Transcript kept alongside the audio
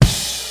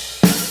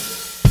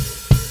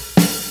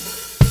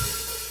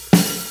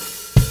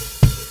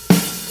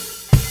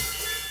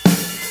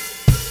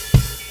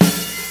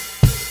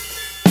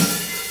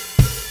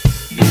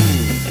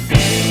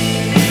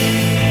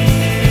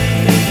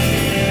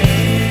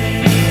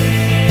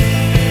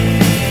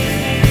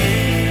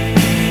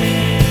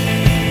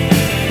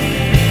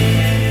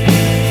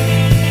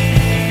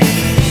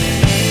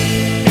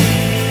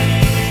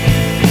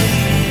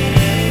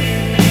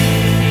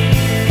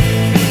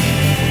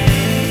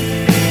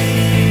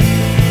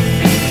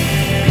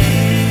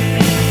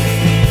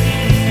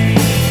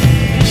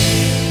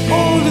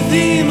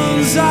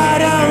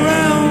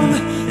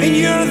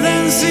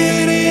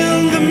city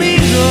in the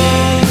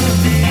middle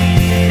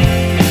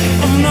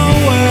of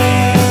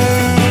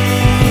nowhere,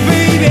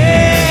 baby.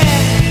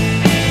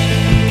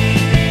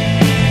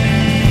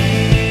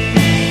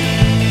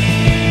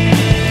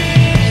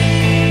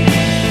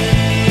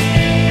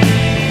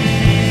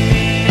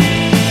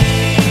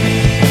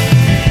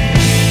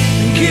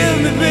 Give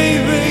me,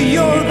 baby,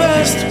 your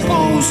best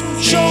pose.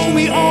 Show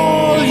me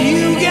all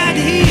you got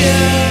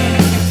here.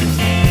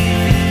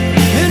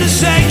 In a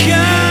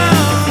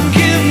second,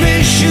 give me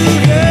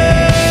sugar.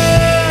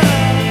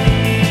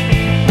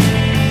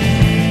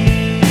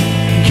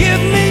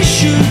 Give me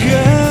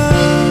sugar.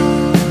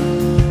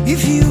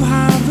 If you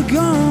have a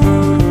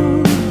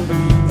gun,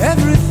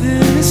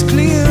 everything is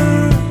clear.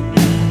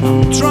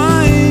 I'm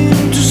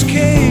trying to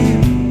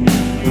escape,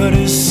 but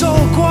it's so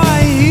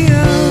quiet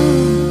here.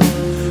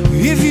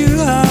 If you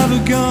have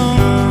a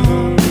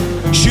gun,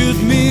 shoot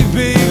me,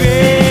 baby.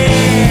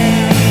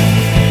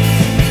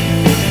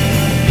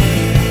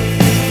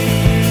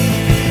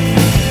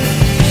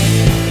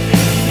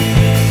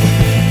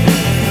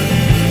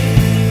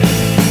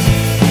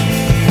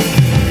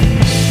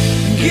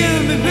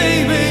 Give me,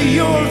 baby,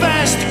 your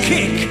vast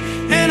kick,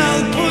 and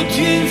I'll put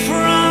you in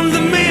front